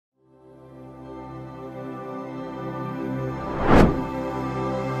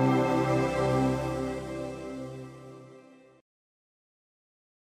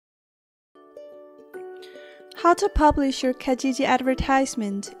How to publish your Kijiji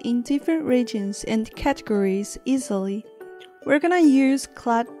advertisement in different regions and categories easily. We're gonna use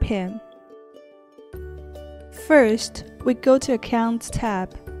CladPin. First, we go to Accounts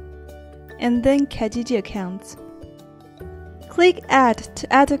tab, and then Kijiji Account. Click Add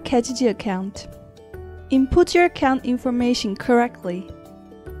to add a Kijiji account. Input your account information correctly.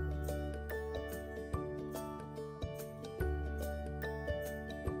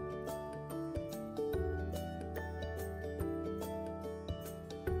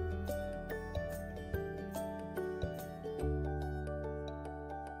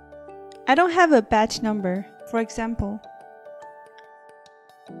 I don't have a batch number, for example.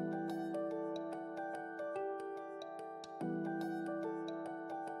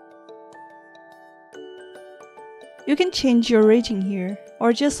 You can change your region here,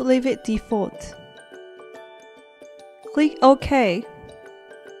 or just leave it default. Click OK.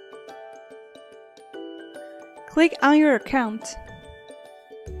 Click on your account.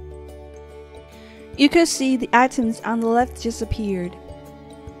 You can see the items on the left just appeared.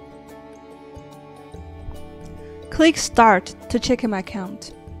 Click Start to check my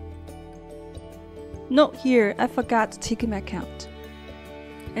account. Note here, I forgot to tick my account.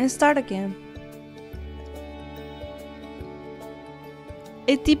 And start again.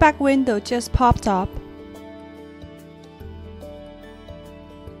 A debug window just popped up.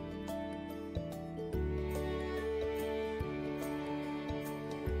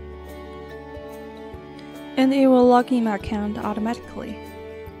 And it will log in my account automatically.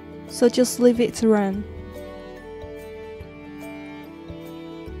 So just leave it to run.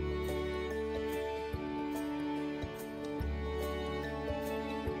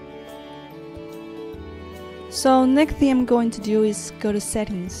 So next thing I'm going to do is go to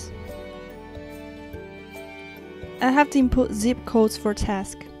Settings. I have to input zip codes for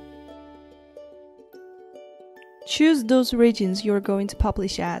task. Choose those regions you're going to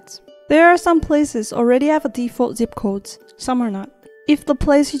publish ads. There are some places already have a default zip codes, some are not. If the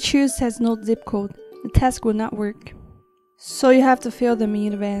place you choose has no zip code, the task will not work. So you have to fill them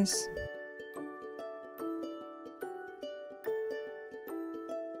in advance.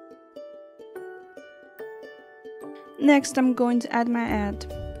 Next, I'm going to add my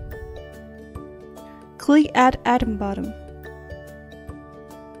ad. Click Add Item button.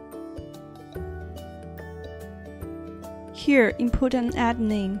 Here, input an ad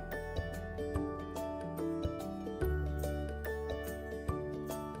name.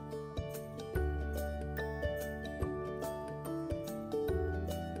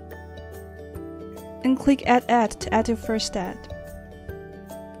 And click Add Ad to add your first ad.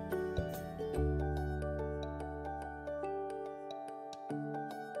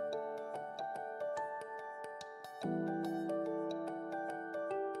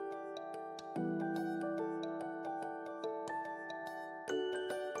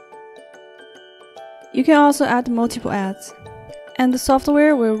 You can also add multiple ads, and the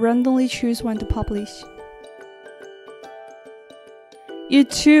software will randomly choose one to publish. You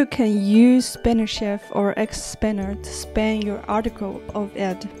too can use Spanner Chef or X-Spanner to span your article of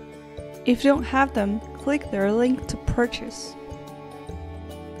ad. If you don't have them, click their link to purchase.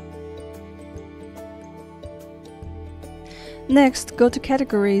 Next, go to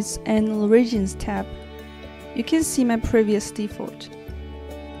Categories and Regions tab. You can see my previous default.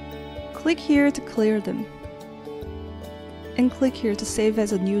 Click here to clear them, and click here to save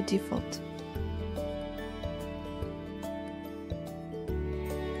as a new default.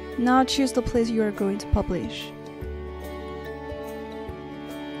 Now choose the place you are going to publish,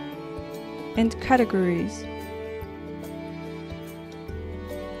 and Categories.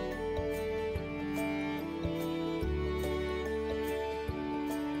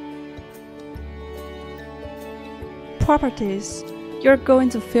 Properties. You're going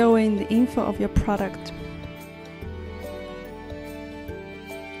to fill in the info of your product.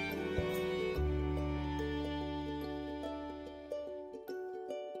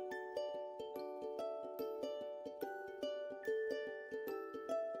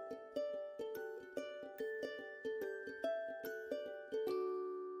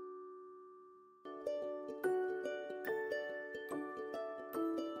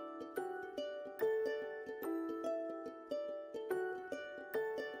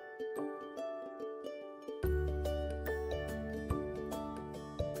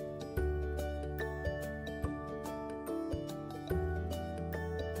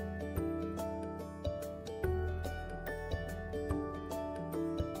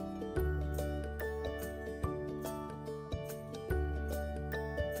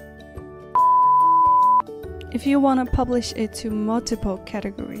 if you want to publish it to multiple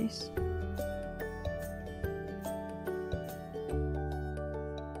categories.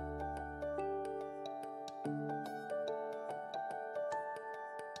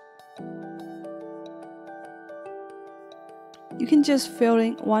 You can just fill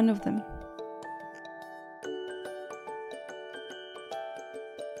in one of them.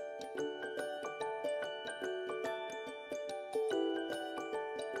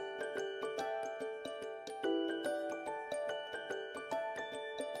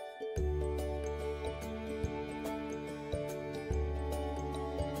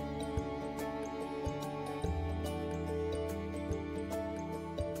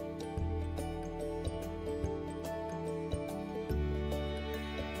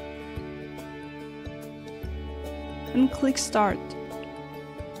 And click Start.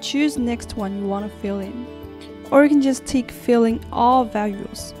 Choose next one you want to fill in, or you can just tick Fill in all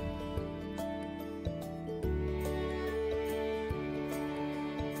values.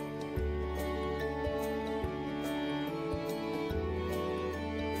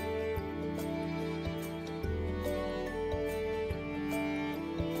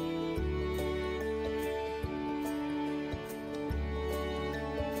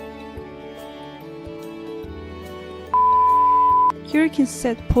 Here you can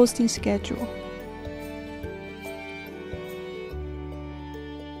set posting schedule.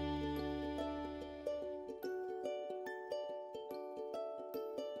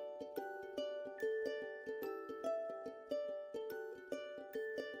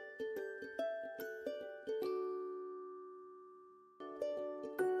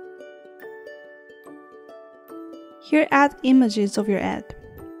 Here, add images of your ad.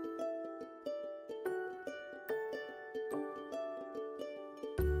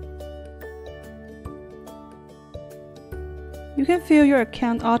 You can fill your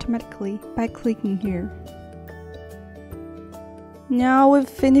account automatically by clicking here. Now we've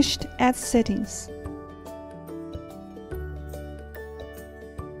finished ad settings.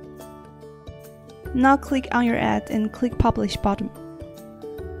 Now click on your ad and click Publish button.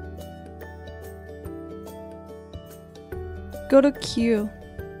 Go to Queue.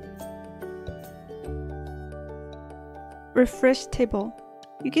 Refresh table.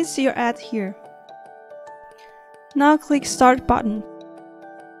 You can see your ad here. Now click Start button.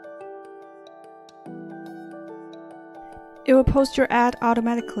 It will post your ad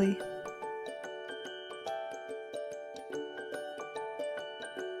automatically.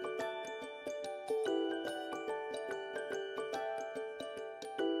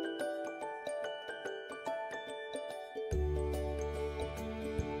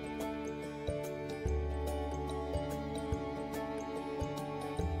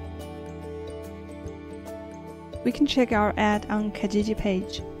 We can check our ad on Kijiji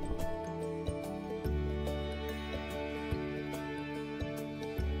page.